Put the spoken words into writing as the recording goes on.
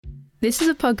This is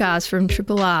a podcast from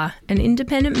Triple R, an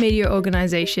independent media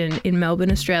organisation in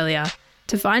Melbourne, Australia.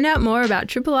 To find out more about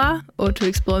Triple R or to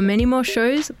explore many more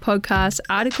shows, podcasts,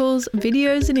 articles,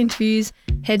 videos and interviews,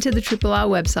 head to the Triple R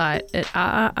website at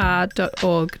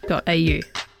rrr.org.au.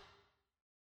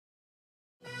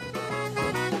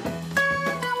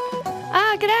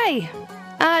 G'day.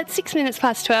 It's 6 minutes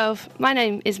past 12. My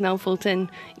name is Mel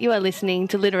Fulton. You are listening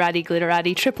to Literati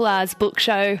Glitterati, Triple R's book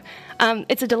show.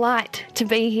 It's a delight to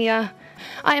be here.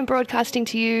 I am broadcasting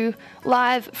to you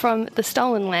live from the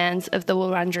stolen lands of the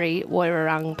Wurundjeri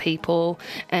Woiwurrung people,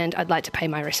 and I'd like to pay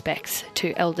my respects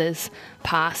to elders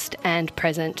past and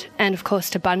present, and of course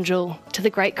to Bunjil, to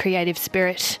the great creative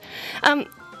spirit.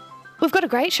 We've got a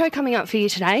great show coming up for you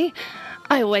today.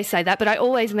 I always say that, but I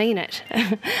always mean it.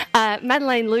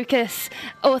 Madelaine Lucas,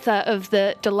 author of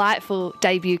the delightful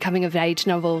debut coming-of-age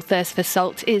novel Thirst for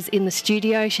Salt, is in the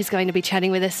studio. She's going to be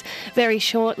chatting with us very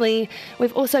shortly.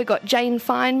 We've also got Jane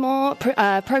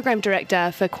Finemore, Program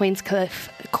Director for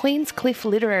Queenscliffe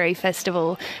Literary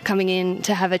Festival, coming in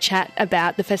to have a chat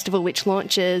about the festival, which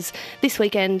launches this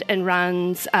weekend and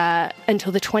runs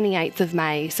until the 28th of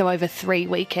May, so over 3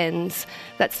 weekends.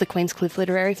 That's the Queenscliffe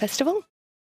Literary Festival.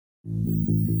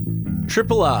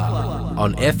 Triple R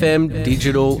on FM,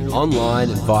 digital, online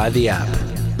and via the app.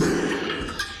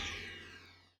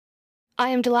 I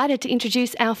am delighted to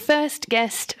introduce our first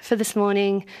guest for this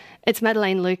morning. It's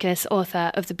Madelaine Lucas,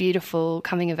 author of the beautiful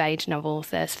coming-of-age novel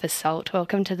Thirst for Salt.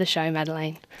 Welcome to the show,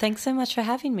 Madelaine. Thanks so much for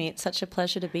having me. It's such a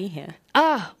pleasure to be here.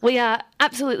 We are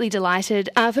absolutely delighted.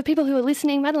 For people who are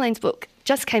listening, Madelaine's book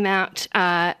just came out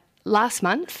last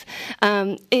month.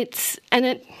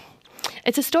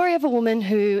 It's a story of a woman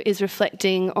who is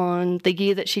reflecting on the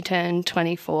year that she turned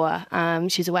 24.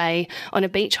 She's away on a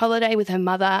beach holiday with her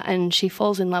mother, and she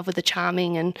falls in love with a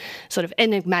charming and sort of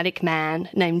enigmatic man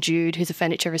named Jude, who's a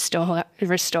furniture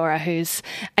restorer who's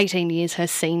 18 years her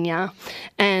senior.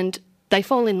 And they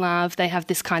fall in love. They have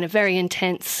this kind of very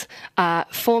intense,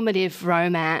 formative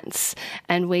romance,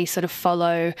 and we sort of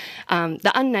follow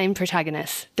the unnamed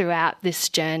protagonist throughout this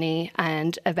journey,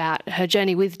 and about her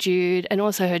journey with Jude, and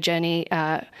also her journey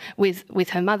with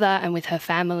her mother and with her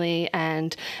family,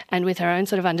 and with her own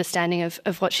sort of understanding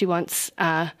of what she wants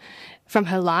from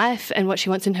her life and what she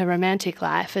wants in her romantic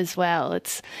life as well.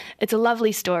 It's a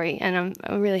lovely story, and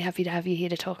I'm really happy to have you here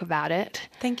to talk about it.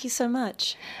 Thank you so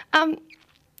much.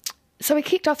 So we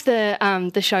kicked off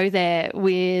the show there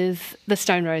with the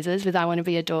Stone Roses with "I Want to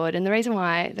Be Adored," and the reason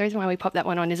why we popped that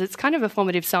one on is it's kind of a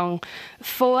formative song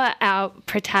for our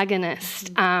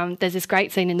protagonist. There's this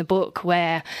great scene in the book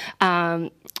where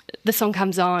the song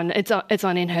comes on. It's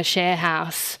on in her share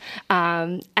house,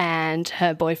 and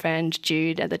her boyfriend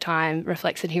Jude at the time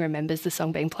reflects that he remembers the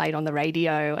song being played on the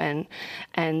radio,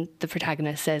 and the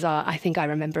protagonist says, "Oh, I think I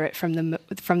remember it from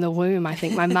the womb. I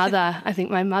think my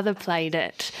mother played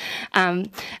it."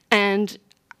 And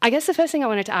I guess the first thing I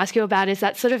wanted to ask you about is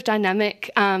that sort of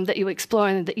dynamic that you explore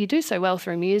and that you do so well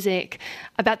through music,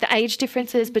 about the age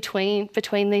differences between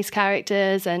these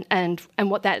characters, and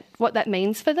what that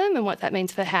means for them, and what that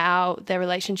means for how their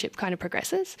relationship kind of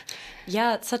progresses.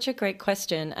 Yeah, it's such a great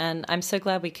question, and I'm so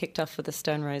glad we kicked off with the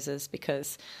Stone Roses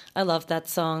because I love that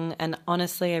song, and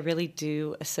honestly I really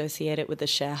do associate it with the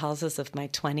share houses of my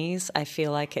 20s. I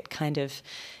feel like it kind of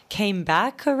came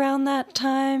back around that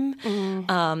time.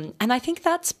 And I think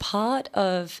that's part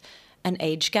of an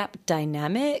age gap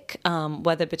dynamic,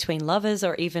 whether between lovers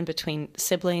or even between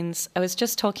siblings. I was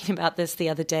just talking about this the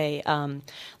other day.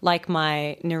 Like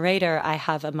my narrator, I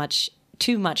have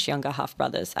two much younger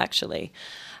half-brothers, actually.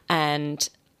 And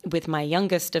with my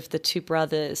youngest of the two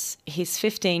brothers, he's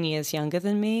 15 years younger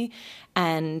than me.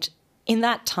 And in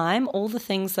that time, all the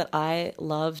things that I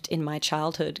loved in my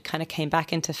childhood kind of came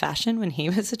back into fashion when he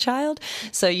was a child.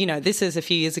 So, this is a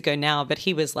few years ago now, but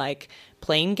he was like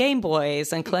playing Game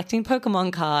Boys and collecting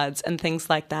Pokemon cards and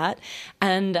things like that.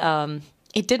 And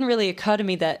it didn't really occur to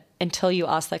me that until you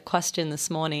asked that question this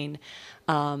morning,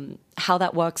 how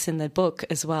that works in the book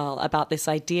as well, about this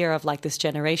idea of like this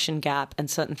generation gap and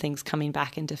certain things coming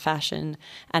back into fashion,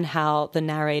 and how the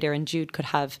narrator and Jude could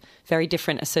have very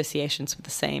different associations with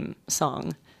the same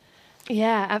song.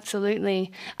 Yeah,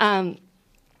 absolutely. And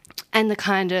the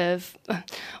kind of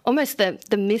almost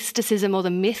the mysticism or the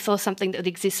myth or something that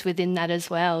exists within that as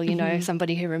well,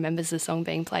 somebody who remembers the song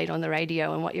being played on the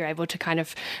radio and what you're able to kind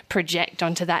of project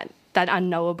onto that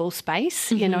unknowable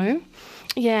space,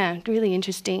 Yeah, really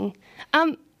interesting.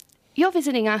 You're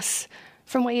visiting us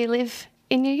from where you live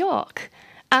in New York.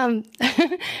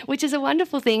 which is a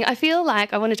wonderful thing. I feel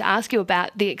like I wanted to ask you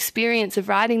about the experience of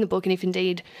writing the book, and if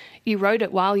indeed you wrote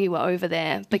it while you were over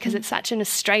there, because it's such an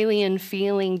Australian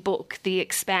feeling book, the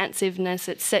expansiveness.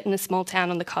 It's set in a small town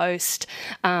on the coast.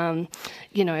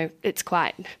 It's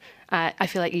quite... I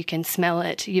feel like you can smell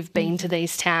it. You've been to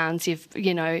these towns.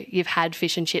 You've had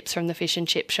fish and chips from the fish and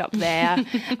chip shop there.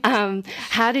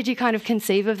 How did you kind of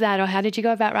conceive of that, or how did you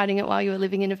go about writing it while you were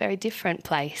living in a very different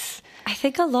place? I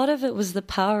think a lot of it was the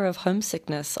power of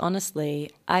homesickness, honestly.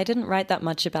 I didn't write that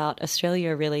much about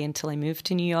Australia really until I moved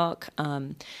to New York.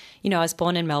 I was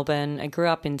born in Melbourne. I grew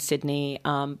up in Sydney.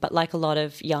 But like a lot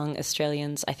of young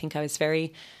Australians, I think I was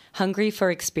very hungry for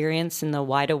experience in the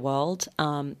wider world.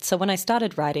 So when I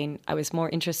started writing, I was more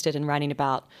interested in writing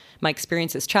about my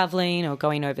experiences traveling or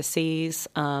going overseas.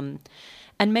 And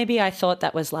maybe I thought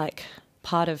that was like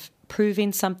part of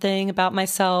proving something about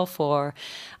myself, or,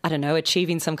 I don't know,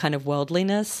 achieving some kind of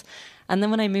worldliness. And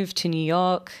then when I moved to New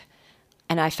York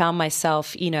and I found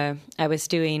myself, I was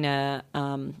doing a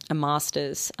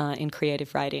master's in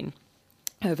creative writing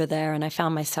over there, and I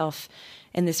found myself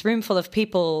in this room full of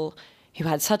people who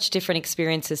had such different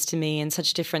experiences to me and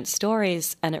such different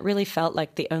stories, and it really felt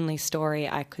like the only story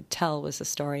I could tell was a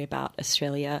story about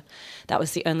Australia. That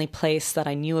was the only place that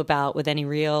I knew about with any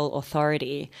real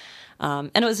authority.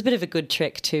 And it was a bit of a good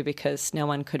trick too, because no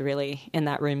one could really in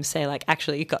that room say, like,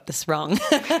 actually, you got this wrong.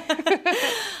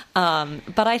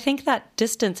 But I think that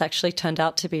distance actually turned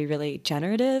out to be really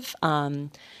generative.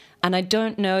 And I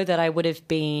don't know that I would have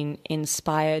been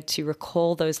inspired to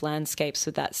recall those landscapes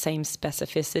with that same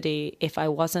specificity if I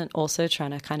wasn't also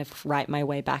trying to kind of write my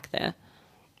way back there.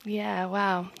 Yeah,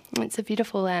 wow. It's a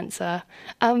beautiful answer.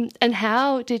 And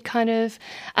how did kind of,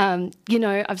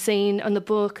 I've seen on the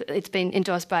book, it's been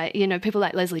endorsed by, people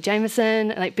like Leslie Jameson,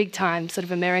 like big time sort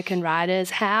of American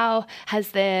writers. How has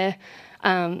their,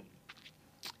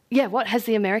 what has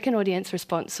the American audience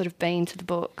response sort of been to the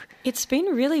book? It's been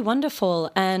really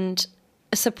wonderful and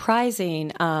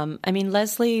surprising.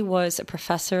 Leslie was a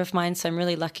professor of mine, so I'm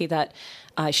really lucky that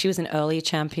she was an early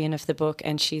champion of the book,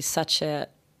 and she's such a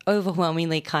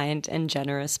overwhelmingly kind and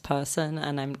generous person,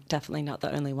 and I'm definitely not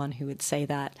the only one who would say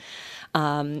that.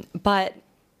 But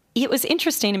it was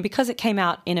interesting, and because it came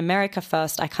out in America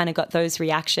first, I kind of got those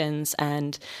reactions,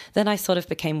 and then I sort of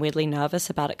became weirdly nervous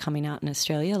about it coming out in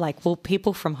Australia. Like, will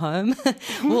people from home,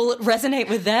 will it resonate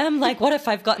with them? Like, what if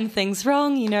I've gotten things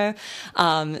wrong,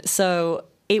 So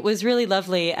it was really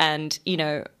lovely and,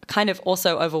 kind of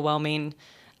also overwhelming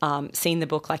seeing the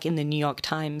book like in the New York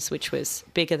Times, which was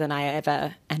bigger than I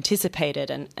ever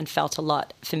anticipated, and felt a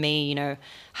lot for me,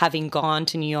 having gone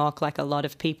to New York like a lot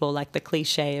of people, like the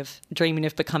cliche of dreaming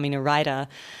of becoming a writer.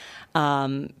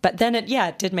 But then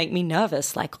it did make me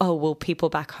nervous, like, oh, will people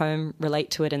back home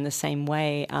relate to it in the same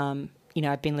way?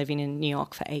 I've been living in New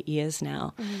York for 8 years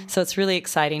now. So it's really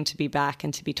exciting to be back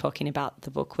and to be talking about the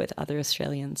book with other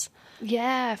Australians.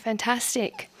 Yeah,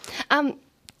 fantastic.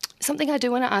 Something I do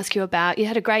want to ask you about, you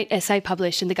had a great essay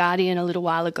published in The Guardian a little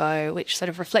while ago, which sort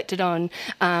of reflected on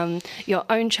your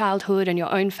own childhood and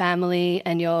your own family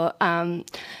and your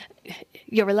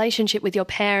relationship with your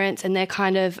parents and their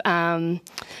kind of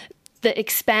the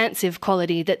expansive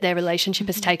quality that their relationship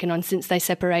has taken on since they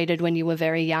separated when you were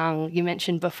very young. You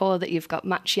mentioned before that you've got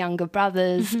much younger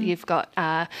brothers, you've got,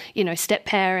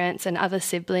 step-parents and other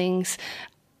siblings.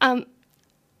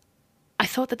 I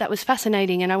thought that was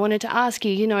fascinating, and I wanted to ask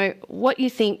you, what you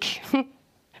think,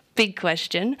 big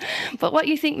question, but what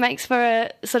you think makes for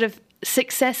a sort of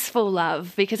successful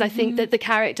love, because I think that the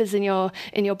characters in your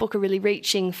book are really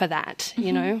reaching for that,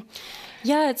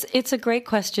 Yeah, it's a great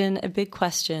question, a big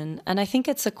question, and I think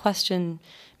it's a question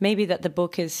maybe that the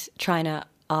book is trying to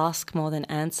ask more than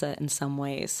answer in some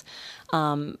ways.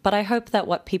 But I hope that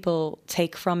what people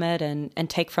take from it and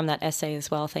take from that essay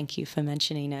as well, thank you for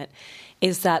mentioning it,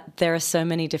 is that there are so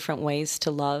many different ways to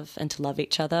love and to love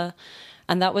each other.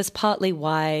 And that was partly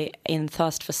why in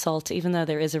Thirst for Salt, even though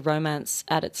there is a romance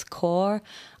at its core,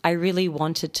 I really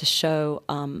wanted to show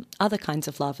other kinds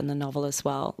of love in the novel as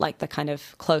well, like the kind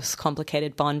of close,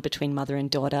 complicated bond between mother and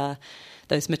daughter,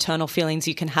 those maternal feelings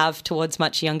you can have towards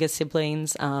much younger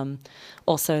siblings,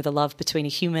 also the love between a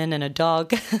human and a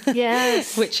dog,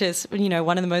 yes, which is,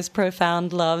 one of the most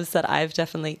profound loves that I've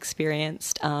definitely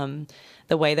experienced,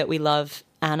 the way that we love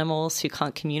animals who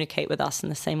can't communicate with us in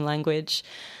the same language.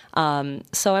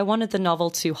 So I wanted the novel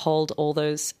to hold all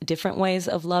those different ways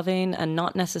of loving and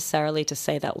not necessarily to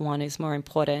say that one is more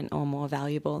important or more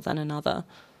valuable than another.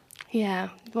 Yeah,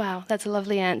 wow, that's a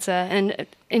lovely answer. And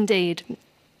indeed,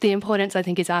 the importance, I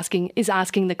think, is asking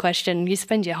the question. You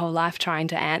spend your whole life trying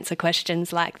to answer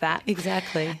questions like that.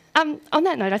 Exactly. On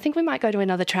that note, I think we might go to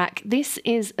another track. This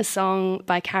is a song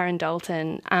by Karen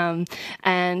Dalton,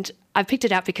 and I picked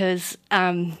it out because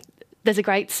there's a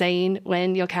great scene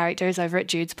when your character is over at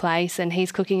Jude's place and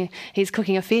he's cooking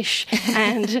a fish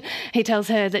and he tells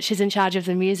her that she's in charge of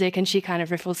the music, and she kind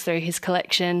of riffles through his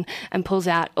collection and pulls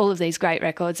out all of these great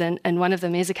records, and one of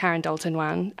them is a Karen Dalton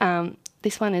one.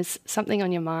 This one is Something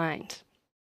on Your Mind.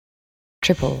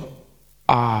 Triple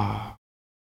R.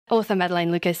 Author Madelaine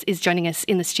Lucas is joining us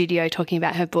in the studio talking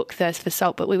about her book Thirst for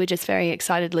Salt, but we were just very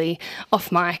excitedly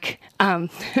off mic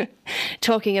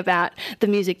talking about the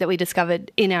music that we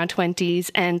discovered in our 20s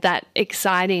and that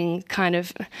exciting kind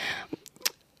of,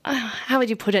 how would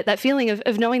you put it, that feeling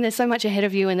of knowing there's so much ahead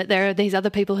of you and that there are these other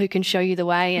people who can show you the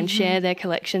way and share their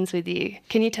collections with you.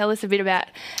 Can you tell us a bit about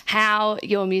how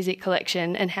your music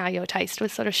collection and how your taste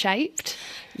was sort of shaped?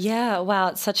 Yeah, wow,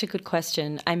 it's such a good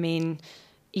question. I mean,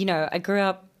 I grew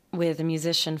up with a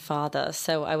musician father,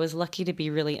 so I was lucky to be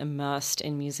really immersed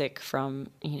in music from,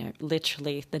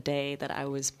 literally the day that I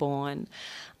was born.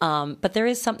 But there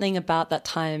is something about that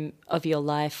time of your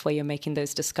life where you're making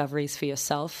those discoveries for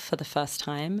yourself for the first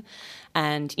time.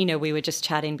 And, we were just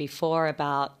chatting before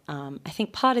about, I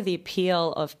think part of the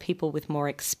appeal of people with more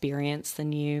experience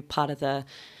than you, part of the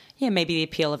maybe the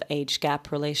appeal of age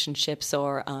gap relationships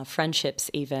or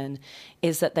friendships even,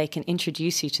 is that they can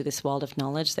introduce you to this world of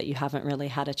knowledge that you haven't really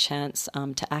had a chance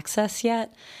to access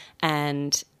yet.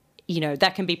 And,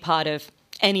 that can be part of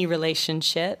any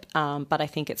relationship, but I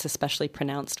think it's especially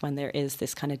pronounced when there is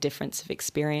this kind of difference of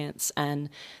experience. And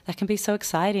that can be so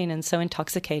exciting and so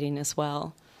intoxicating as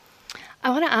well. I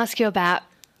want to ask you about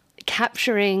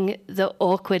capturing the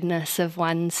awkwardness of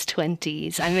one's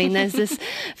 20s. I mean, there's this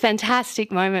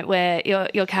fantastic moment where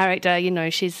your character,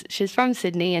 she's from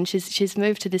Sydney and she's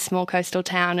moved to this small coastal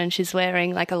town and she's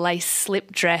wearing like a lace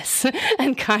slip dress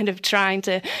and kind of trying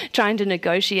to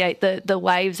negotiate the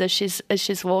waves as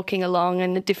she's walking along,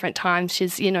 and at different times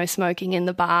she's smoking in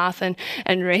the bath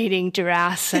and reading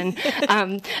Duras and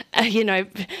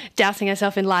dousing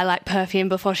herself in lilac perfume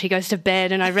before she goes to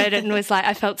bed. And I read it and was like,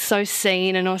 I felt so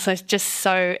seen and also just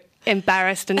so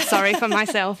embarrassed and sorry for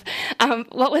myself.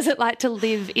 What was it like to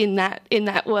live in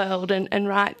that world and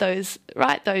write those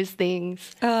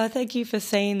things? Oh, thank you for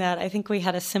saying that. I think we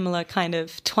had a similar kind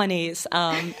of 20s.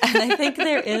 And I think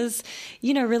there is,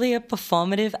 really a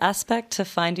performative aspect to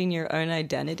finding your own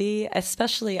identity,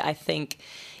 especially I think,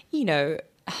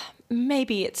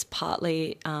 maybe it's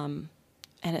partly an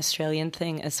Australian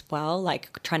thing as well,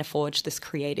 like trying to forge this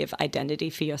creative identity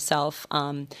for yourself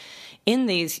in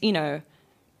these,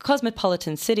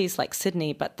 cosmopolitan cities like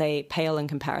Sydney, but they pale in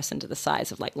comparison to the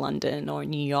size of like London or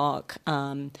New York.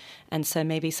 And so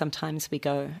maybe sometimes we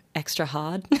go extra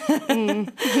hard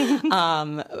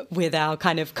with our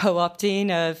kind of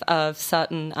co-opting of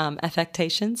certain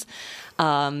affectations.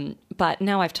 But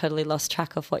now I've totally lost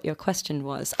track of what your question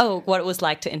was. Oh, what it was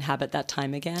like to inhabit that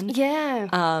time again.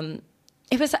 Yeah.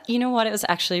 It was, it was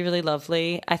actually really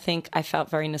lovely. I think I felt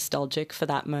very nostalgic for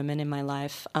that moment in my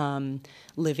life,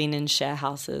 living in share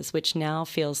houses, which now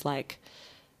feels like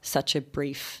such a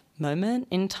brief moment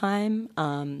in time.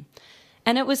 And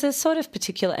it was a sort of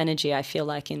particular energy, I feel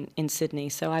like, in Sydney.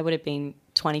 So I would have been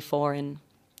 24 in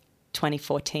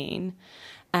 2014.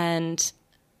 And,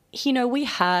 we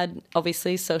had,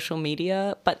 obviously, social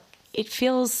media, but it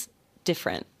feels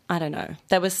different. I don't know.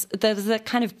 There was that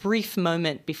kind of brief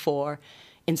moment before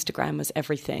Instagram was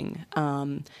everything.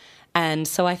 And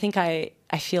so I think I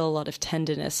feel a lot of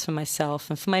tenderness for myself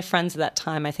and for my friends at that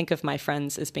time. I think of my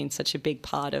friends as being such a big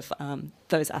part of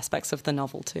those aspects of the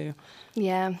novel too.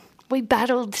 Yeah. We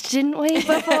battled, didn't we,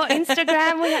 before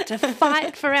Instagram? We had to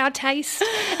fight for our taste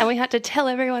and we had to tell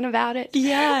everyone about it.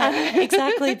 Yeah,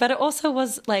 exactly. But it also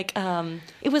was like,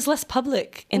 it was less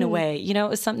public in a way. It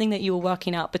was something that you were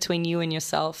working out between you and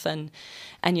yourself and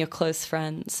your close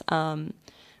friends.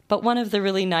 But one of the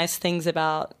really nice things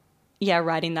about,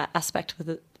 writing that aspect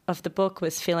of the book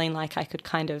was feeling like I could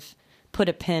kind of put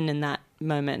a pin in that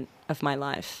moment of my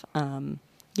life.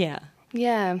 Yeah.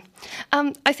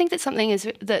 I think that something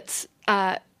that's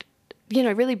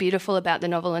really beautiful about the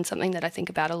novel, and something that I think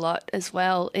about a lot as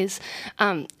well, is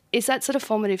that sort of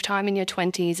formative time in your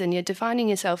 20s, and you're defining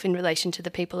yourself in relation to the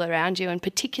people around you, and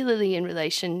particularly in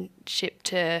relationship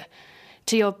to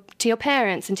your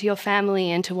parents and to your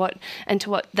family and to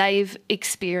what they've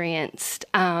experienced.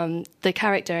 The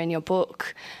character in your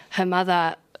book, her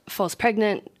mother falls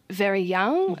pregnant very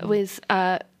young with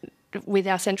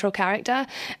our central character,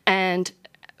 and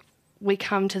we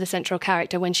come to the central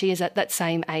character when she is at that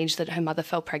same age that her mother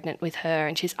fell pregnant with her,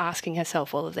 and she's asking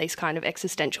herself all of these kind of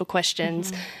existential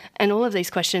questions, and all of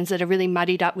these questions that are really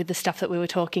muddied up with the stuff that we were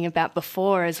talking about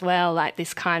before as well, like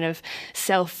this kind of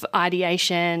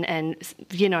self-ideation and,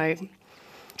 you know,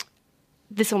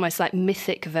 this almost like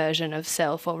mythic version of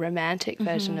self or romantic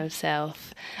version of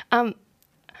self.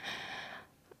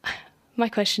 My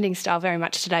questioning style very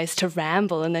much today is to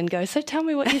ramble and then go, so tell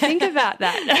me what you think about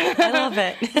that. I love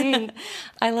it.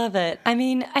 I love it. I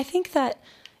mean, I think that,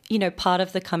 you know, part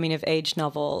of the coming of age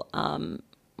novel,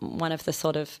 one of the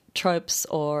sort of tropes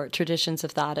or traditions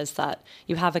of that is that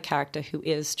you have a character who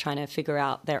is trying to figure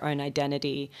out their own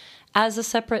identity as a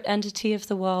separate entity of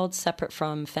the world, separate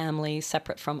from family,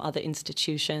 separate from other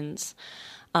institutions.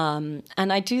 And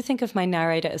I do think of my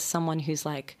narrator as someone who's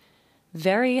like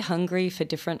very hungry for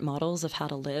different models of how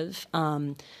to live.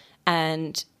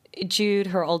 And Jude,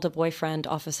 her older boyfriend,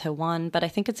 offers her one, but I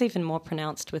think it's even more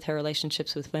pronounced with her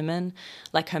relationships with women,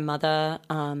 like her mother,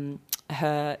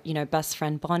 her, you know, best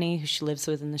friend Bonnie, who she lives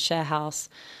with in the share house,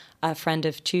 a friend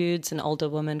of Jude's, an older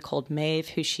woman called Maeve,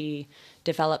 who she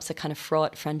develops a kind of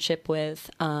fraught friendship with.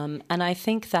 And I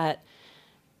think that,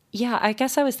 yeah, I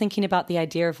guess I was thinking about the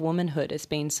idea of womanhood as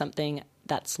being something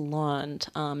that's learned,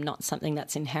 not something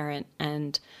that's inherent.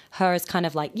 And her is kind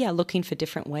of like, yeah, looking for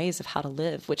different ways of how to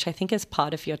live, which I think is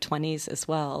part of your 20s as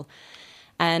well.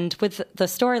 And with the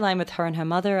storyline with her and her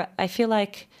mother, I feel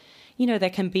like, you know,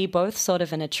 there can be both sort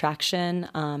of an attraction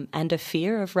and a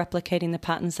fear of replicating the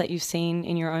patterns that you've seen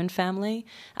in your own family.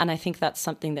 And I think that's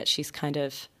something that she's kind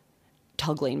of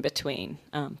toggling between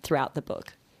throughout the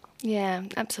book. Yeah,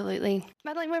 absolutely.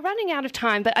 Madelaine, we're running out of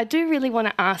time, but I do really want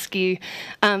to ask you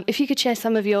if you could share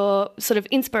some of your sort of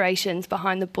inspirations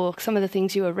behind the book, some of the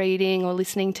things you were reading or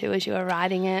listening to as you were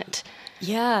writing it.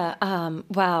 Yeah,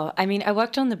 wow. I mean, I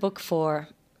worked on the book for,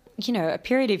 you know, a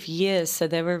period of years, so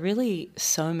there were really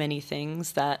so many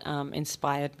things that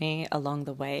inspired me along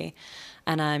the way.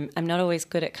 And I'm not always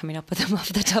good at coming up with them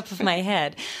off the top of my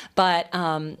head. But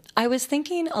I was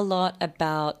thinking a lot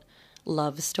about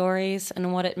love stories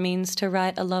and what it means to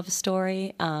write a love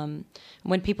story.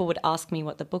 When people would ask me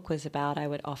what the book was about, I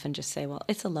would often just say, well,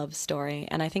 it's a love story.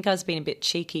 And I think I was being a bit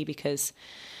cheeky because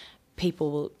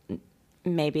people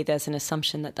maybe there's an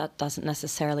assumption that that doesn't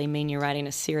necessarily mean you're writing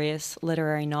a serious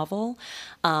literary novel.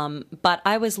 But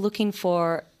I was looking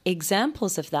for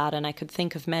examples of that, and I could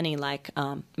think of many, like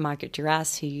Margaret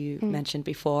Duras, who you mentioned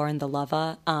before, and The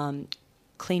Lover,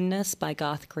 Cleanness by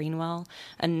Garth Greenwell,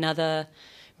 another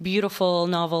beautiful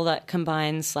novel that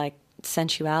combines like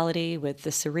sensuality with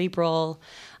the cerebral.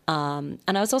 And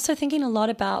I was also thinking a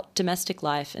lot about domestic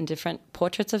life and different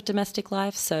portraits of domestic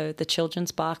life. So The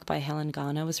Children's Bark by Helen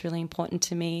Garner was really important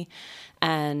to me.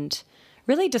 And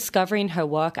really discovering her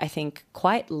work, I think,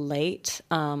 quite late,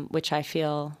 which I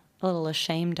feel a little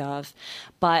ashamed of.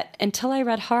 But until I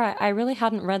read her, I really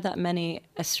hadn't read that many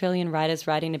Australian writers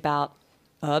writing about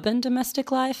urban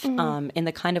domestic life in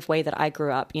the kind of way that I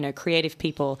grew up, you know, creative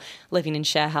people living in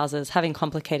share houses, having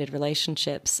complicated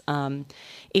relationships.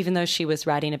 Even though she was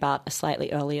writing about a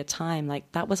slightly earlier time,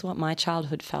 like that was what my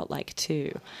childhood felt like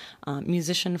too.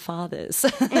 Musician fathers.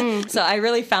 So I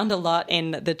really found a lot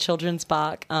in The Children's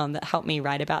Bark that helped me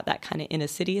write about that kind of inner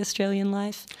city Australian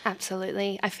life.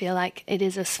 Absolutely. I feel like it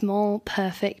is a small,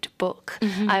 perfect book.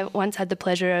 I once had the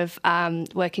pleasure of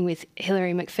working with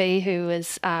Hilary McPhee, who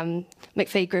was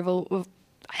McPhee Gribble,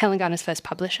 Helen Garner's first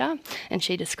publisher, and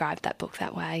she described that book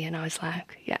that way, and I was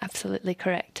like, yeah, absolutely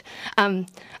correct.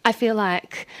 I feel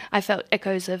like I felt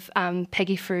echoes of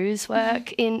Peggy Frew's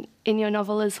work in your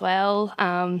novel as well,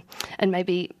 and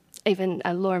maybe even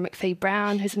Laura McPhee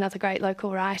Brown, who's another great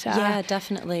local writer. Yeah,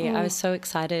 definitely. I was so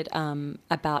excited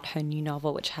about her new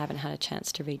novel, which I haven't had a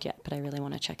chance to read yet, but I really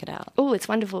want to check it out. Oh, it's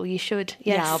wonderful. You should.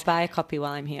 Yes. Yeah, I'll buy a copy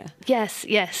while I'm here. Yes,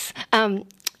 yes.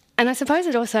 And I suppose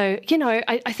it also, you know,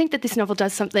 I think that this novel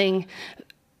does something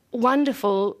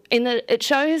wonderful in that it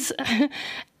shows,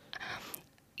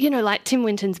 you know, like Tim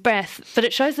Winton's Breath, but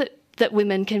it shows that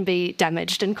women can be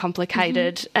damaged and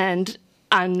complicated and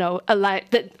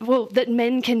that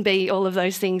men can be all of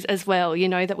those things as well, you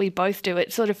know, that we both do.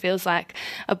 It sort of feels like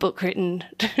a book written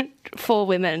for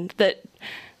women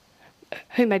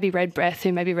who maybe read Breath,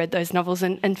 who maybe read those novels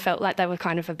and felt like they were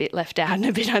kind of a bit left out and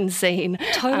a bit unseen.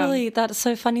 Totally. That's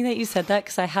so funny that you said that,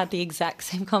 because I had the exact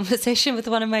same conversation with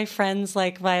one of my friends,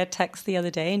 like via text the other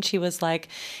day, and she was like,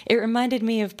 it reminded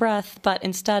me of Breath, but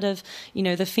instead of, you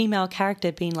know, the female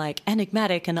character being like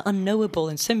enigmatic and unknowable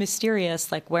and so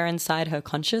mysterious, like we're inside her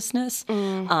consciousness,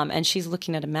 and she's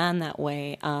looking at a man that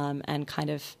way, and kind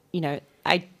of, you know,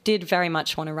 I did very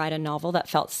much want to write a novel that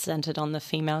felt centered on the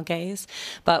female gaze,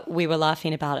 but we were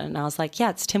laughing about it and I was like, yeah,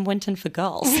 it's Tim Winton for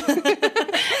girls.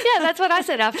 Yeah, that's what I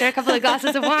said after a couple of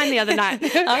glasses of wine the other night.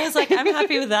 I was like, I'm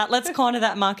happy with that. Let's corner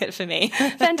that market for me.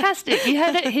 Fantastic. You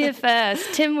heard it here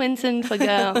first. Tim Winton for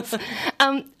girls.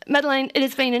 Madelaine, it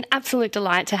has been an absolute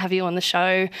delight to have you on the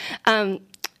show.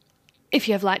 If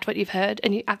you have liked what you've heard,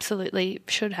 and you absolutely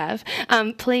should have,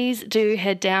 please do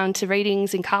head down to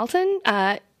readings in Carlton,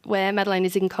 where Madelaine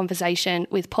is in conversation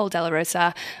with Paul Della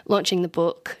Rosa, launching the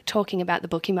book, talking about the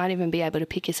book. You might even be able to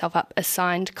pick yourself up a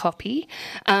signed copy.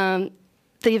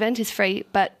 The event is free,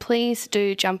 but please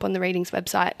do jump on the Readings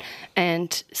website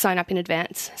and sign up in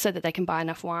advance so that they can buy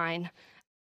enough wine.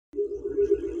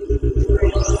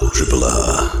 Triple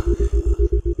R.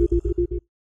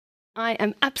 I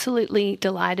am absolutely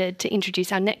delighted to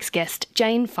introduce our next guest,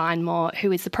 Jane Finemore,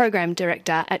 who is the Program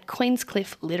Director at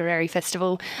Queenscliffe Literary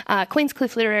Festival.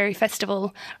 Queenscliffe Literary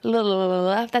Festival,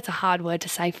 that's a hard word to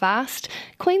say fast.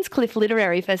 Queenscliffe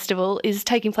Literary Festival is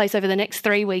taking place over the next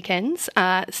 3 weekends,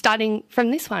 starting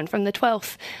from this one, from the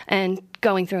 12th, and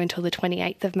going through until the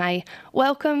 28th of May.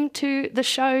 Welcome to the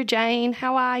show, Jane.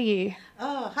 How are you?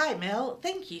 Oh, hi Mel.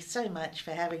 Thank you so much for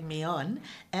having me on.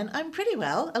 And I'm pretty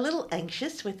well, a little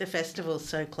anxious with the festival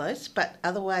so close, but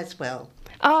otherwise well.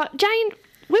 Jane,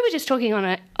 we were just talking on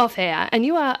it off air, and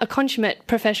you are a consummate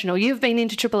professional. You've been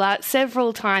into Triple R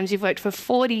several times. You've worked for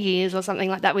 40 years or something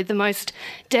like that with the most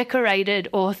decorated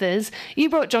authors. You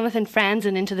brought Jonathan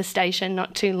Franzen into the station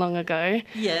not too long ago.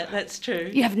 Yeah, that's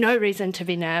true. You have no reason to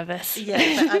be nervous.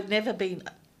 Yeah, but I've never been...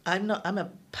 I'm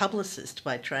a publicist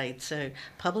by trade, so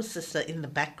publicists are in the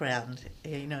background,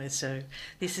 so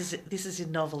this is a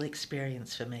novel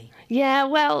experience for me. Yeah,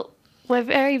 well, we're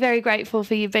very, very grateful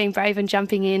for you being brave and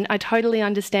jumping in. I totally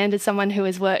understand as someone who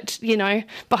has worked,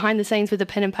 behind the scenes with a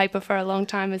pen and paper for a long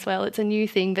time as well. It's a new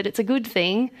thing, but it's a good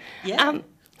thing. Yeah.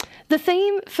 The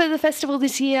theme for the festival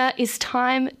this year is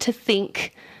Time to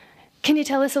Think. Can you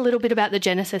tell us a little bit about the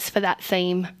genesis for that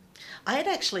theme? I'd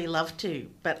actually love to,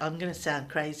 but I'm going to sound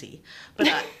crazy.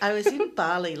 But I was in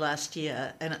Bali last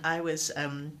year and I was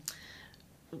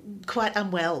quite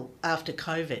unwell after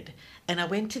COVID. And I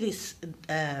went to this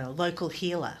local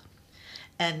healer.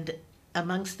 And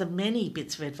amongst the many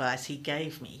bits of advice he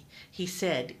gave me, he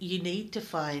said, you need to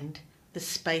find the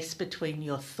space between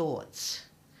your thoughts.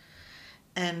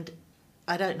 And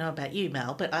I don't know about you,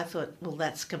 Mel, but I thought, well,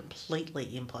 that's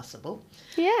completely impossible.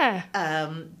 Yeah.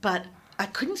 But I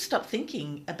couldn't stop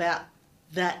thinking about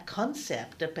that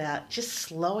concept, about just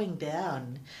slowing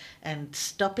down and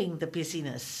stopping the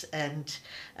busyness. And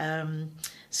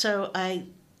so I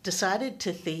decided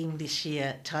to theme this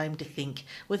year Time to Think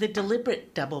with a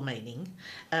deliberate double meaning.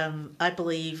 I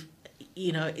believe,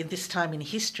 in this time in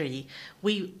history,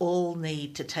 we all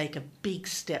need to take a big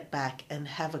step back and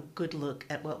have a good look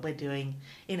at what we're doing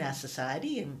in our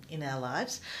society and in our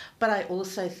lives. But I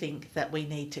also think that we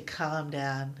need to calm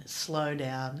down, slow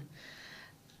down.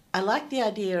 I like the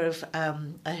idea of,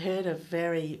 I heard a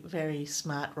very, very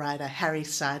smart writer, Harry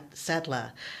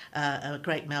Sadler, a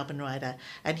great Melbourne writer,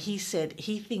 and he said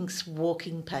he thinks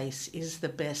walking pace is the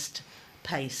best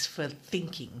pace for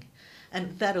thinking.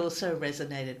 And that also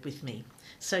resonated with me.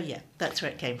 So, yeah, that's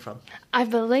where it came from. I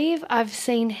believe I've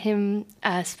seen him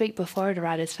speak before at a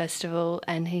writers' festival,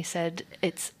 and he said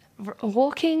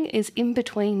walking is in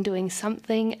between doing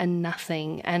something and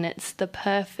nothing, and it's the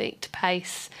perfect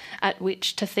pace at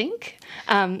which to think,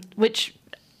 which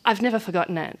I've never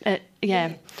forgotten it.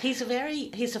 Yeah. He's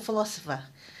a philosopher.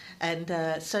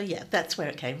 And so, yeah, that's where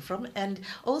it came from. And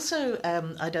also,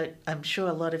 I'm sure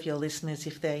a lot of your listeners,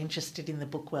 if they're interested in the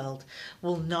book world,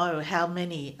 will know how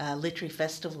many literary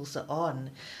festivals are on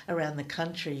around the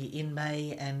country in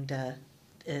May and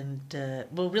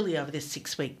really over this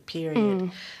 6-week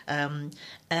period.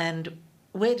 And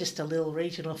we're just a little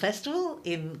regional festival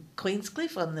in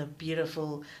Queenscliffe on the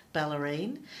beautiful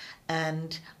Ballerine.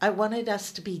 And I wanted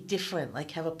us to be different,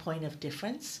 like have a point of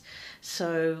difference.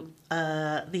 So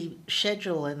the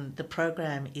schedule and the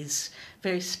program is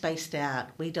very spaced out.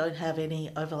 We don't have any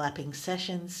overlapping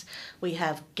sessions. We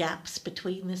have gaps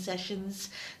between the sessions,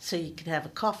 so you can have a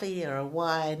coffee or a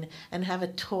wine and have a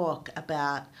talk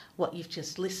about what you've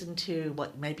just listened to,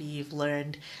 what maybe you've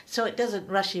learned, so it doesn't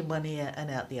rush in one ear and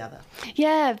out the other.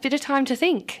 Yeah, a bit of time to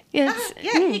think. Yes.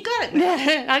 Yeah, you got it.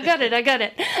 Yeah, I got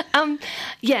it.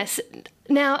 Yes.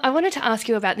 Now, I wanted to ask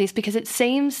you about this because it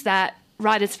seems that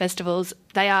writers' festivals,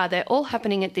 they're all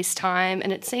happening at this time,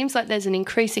 and it seems like there's an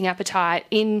increasing appetite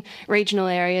in regional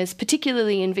areas,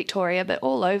 particularly in Victoria, but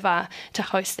all over, to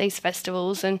host these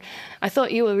festivals. And I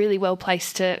thought you were really well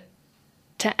placed to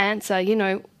answer,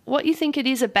 what you think it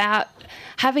is about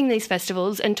having these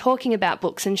festivals and talking about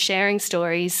books and sharing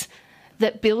stories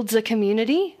that builds a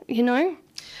community, you know?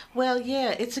 Well,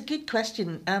 yeah, it's a good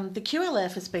question. The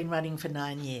QLF has been running for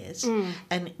 9 years,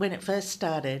 and when it first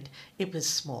started, it was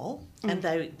small, and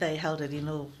they held it in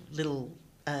all little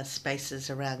spaces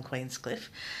around Queenscliffe.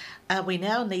 We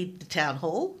now need the town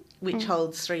hall, which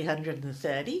holds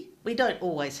 330. We don't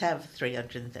always have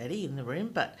 330 in the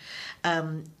room, but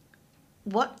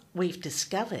what we've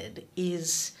discovered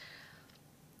is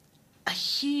a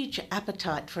huge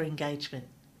appetite for engagement.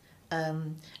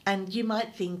 And you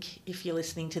might think, if you're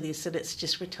listening to this, that it's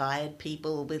just retired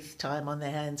people with time on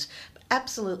their hands. But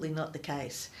absolutely not the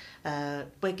case.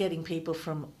 We're getting people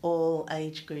from all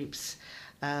age groups,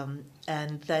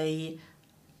 and they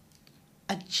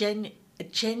are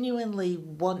genuinely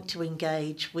want to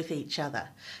engage with each other.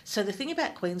 So the thing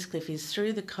about Queenscliffe is,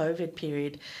 through the COVID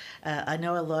period, I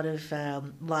know a lot of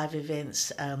live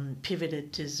events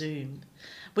pivoted to Zoom.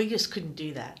 We just couldn't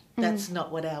do that. That's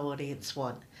not what our audience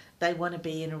want. They want to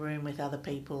be in a room with other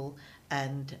people,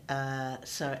 and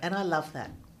and I love that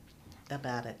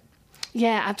about it.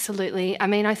 Yeah, absolutely. I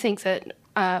mean, I think that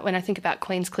when I think about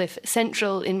Queenscliffe,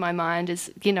 central in my mind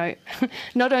is, you know,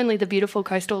 not only the beautiful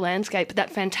coastal landscape, but that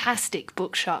fantastic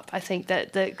bookshop. I think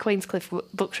that the Queenscliffe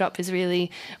bookshop is really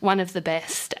one of the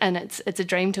best, and it's a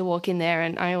dream to walk in there,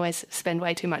 and I always spend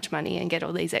way too much money and get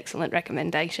all these excellent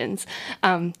recommendations.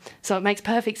 So it makes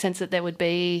perfect sense that there would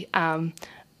be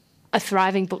a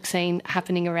thriving book scene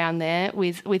happening around there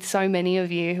with so many of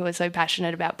you who are so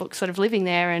passionate about books sort of living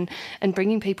there and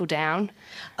bringing people down.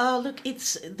 Oh, look,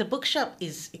 the bookshop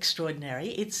is extraordinary.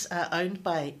 It's owned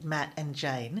by Matt and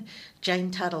Jane.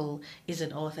 Jane Tuttle is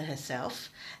an author herself,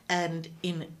 and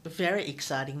in very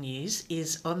exciting news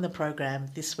is on the program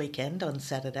this weekend on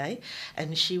Saturday,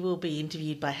 and she will be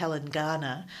interviewed by Helen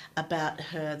Garner about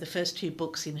the first 2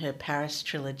 books in her Paris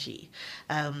trilogy.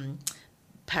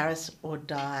 Paris or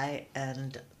Die,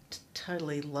 and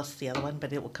totally lost the other one,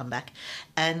 but it will come back.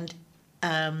 And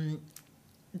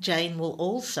Jane will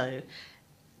also,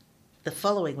 the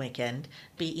following weekend,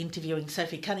 be interviewing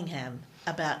Sophie Cunningham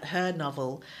about her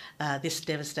novel, This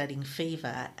Devastating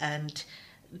Fever. And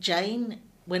Jane,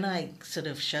 when I sort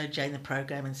of showed Jane the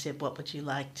program and said, what would you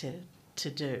like to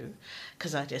do?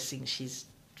 Because I just think she's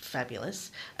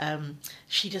fabulous.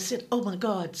 She just said, oh my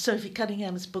God, Sophie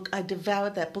Cunningham's book, I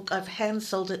devoured that book. I've hand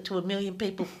sold it to 1 million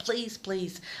people. Please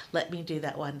let me do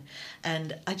that one.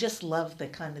 And I just love the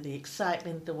kind of the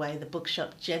excitement, the way the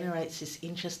bookshop generates this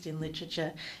interest in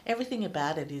literature. Everything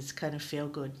about it is kind of feel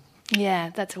good. Yeah,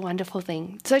 that's a wonderful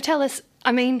thing. So tell us,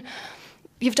 I mean,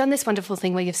 you've done this wonderful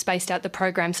thing where you've spaced out the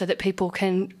program so that people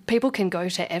can go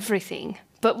to everything.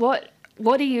 But what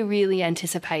are you really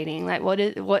anticipating? Like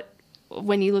what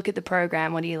when you look at the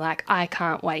program, what are you like, I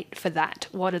can't wait for that?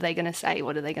 What are they going to say?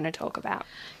 What are they going to talk about?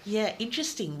 Yeah,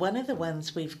 interesting. One of the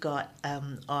ones we've got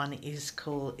on is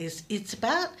it's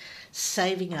about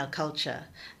saving our culture,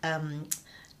 and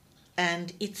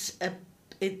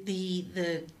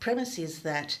the premise is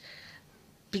that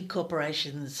big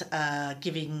corporations are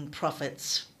giving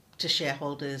profits to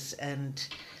shareholders and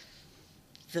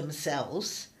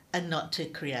themselves, and not to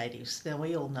creatives. Now,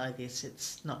 we all know this,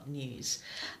 it's not news.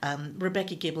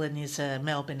 Rebecca Giblin is a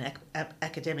Melbourne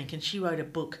academic, and she wrote a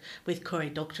book with Cory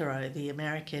Doctorow, the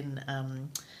American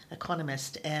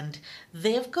economist, and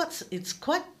it's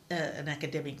quite an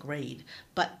academic read,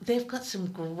 but they've got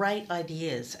some great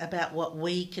ideas about what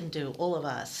we can do, all of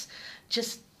us,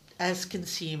 just as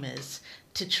consumers,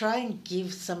 to try and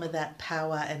give some of that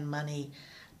power and money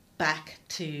back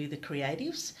to the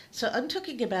creatives. So I'm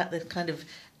talking about the kind of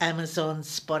Amazon,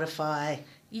 Spotify,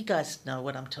 you guys know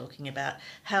what I'm talking about,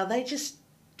 how they just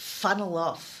funnel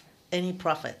off any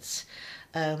profits.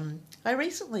 I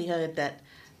recently heard that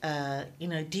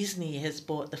Disney has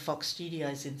bought the Fox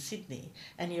Studios in Sydney,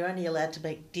 and you're only allowed to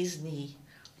make Disney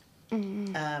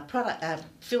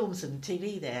films and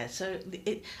TV there. So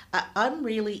I'm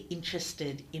really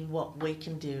interested in what we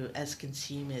can do as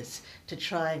consumers to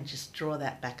try and just draw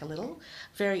that back a little.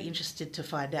 Very interested to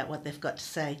find out what they've got to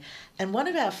say. And one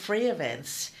of our free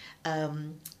events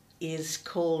is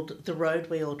called The Road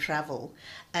We All Travel,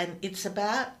 and it's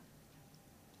about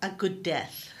a good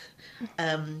death.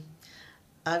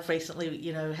 I've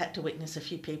recently, had to witness a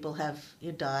few people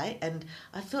die, and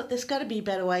I thought there's got to be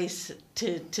better ways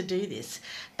to do this.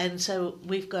 And so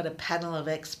we've got a panel of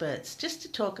experts just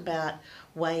to talk about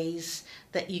ways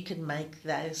that you can make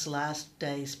those last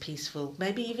days peaceful,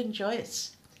 maybe even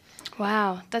joyous.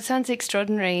 Wow, that sounds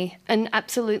extraordinary, and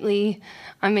absolutely.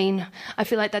 I mean, I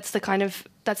feel like that's the kind of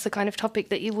topic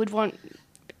that you would want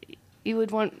you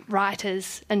would want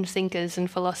writers and thinkers and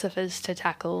philosophers to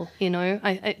tackle, you know.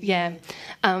 That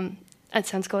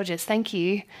sounds gorgeous. Thank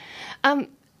you.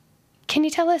 Can you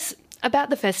tell us about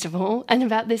the festival and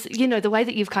about this, you know, the way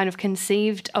that you've kind of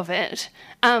conceived of it?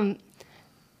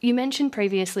 You mentioned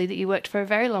previously that you worked for a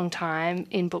very long time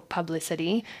in book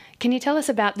publicity. Can you tell us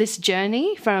about this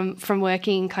journey from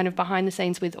working kind of behind the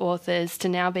scenes with authors to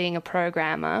now being a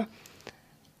programmer?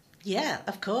 Yeah,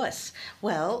 of course.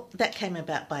 Well, that came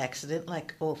about by accident,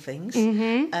 like all things.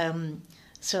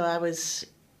 So I was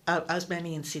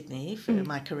mainly in Sydney for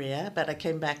my career, but I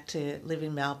came back to live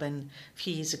in Melbourne a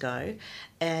few years ago,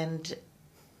 and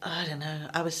I don't know,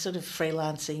 I was sort of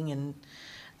freelancing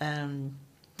and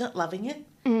not loving it.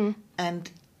 And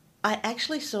I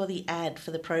actually saw the ad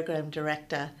for the program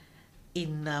director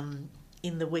in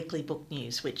the weekly book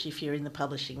news, which if you're in the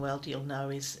publishing world, you'll know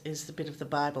is the bit of the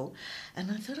Bible. And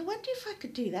I thought, I wonder if I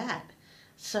could do that.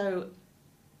 So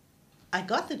I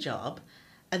got the job,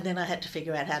 and then I had to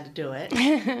figure out how to do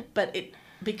it. But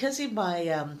because in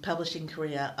my publishing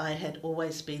career, I had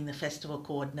always been the festival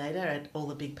coordinator at all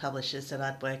the big publishers that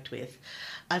I'd worked with.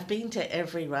 I've been to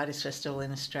every Writers' Festival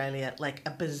in Australia like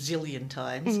a bazillion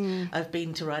times. I've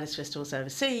been to Writers' Festivals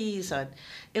overseas. I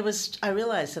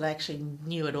realised that I actually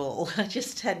knew it all. I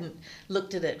just hadn't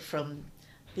looked at it from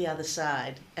the other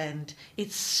side. And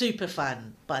it's super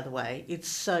fun, by the way. It's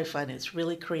so fun. It's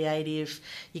really creative.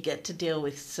 You get to deal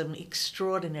with some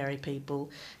extraordinary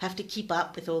people, have to keep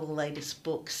up with all the latest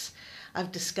books.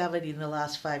 I've discovered in the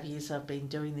last 5 years I've been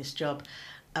doing this job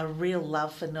a real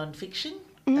love for non-fiction,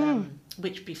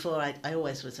 which before I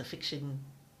always was a fiction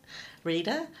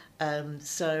reader.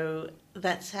 So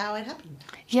that's how it happened.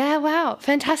 Yeah, wow,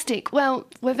 fantastic. Well,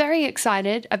 we're very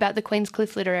excited about the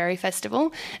Queenscliffe Literary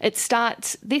Festival. It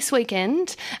starts this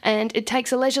weekend and it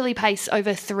takes a leisurely pace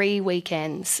over 3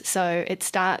 weekends. So it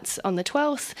starts on the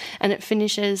 12th and it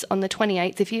finishes on the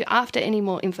 28th. If you're after any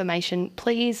more information,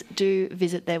 please do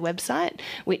visit their website,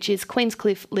 which is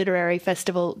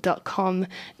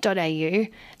queenscliffliteraryfestival.com.au.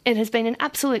 It has been an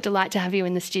absolute delight to have you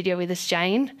in the studio with us,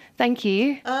 Jane. Thank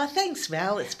you. Thanks,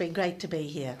 Mel. It's been great to be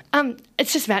here.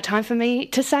 It's just about time for me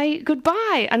to say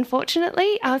goodbye,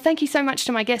 unfortunately. Thank you so much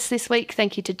to my guests this week.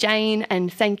 Thank you to Jane,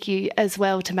 and thank you as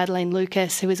well to Madelaine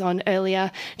Lucas, who was on earlier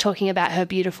talking about her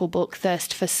beautiful book,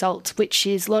 Thirst for Salt, which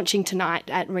is launching tonight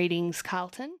at Readings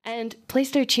Carlton. And please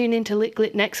do tune in to Lit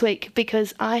Glit next week,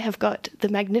 because I have got the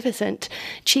magnificent,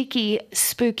 cheeky,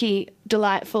 spooky,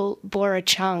 delightful Bora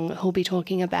Chung, who'll be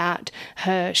talking about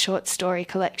her short story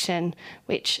collection,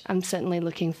 which I'm certainly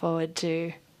looking forward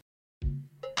to.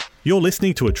 You're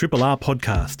listening to a Triple R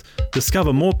podcast.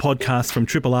 Discover more podcasts from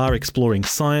Triple R exploring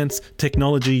science,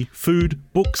 technology, food,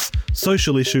 books,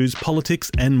 social issues, politics,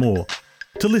 and more.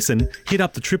 To listen, hit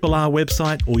up the Triple R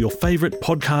website or your favourite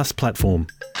podcast platform.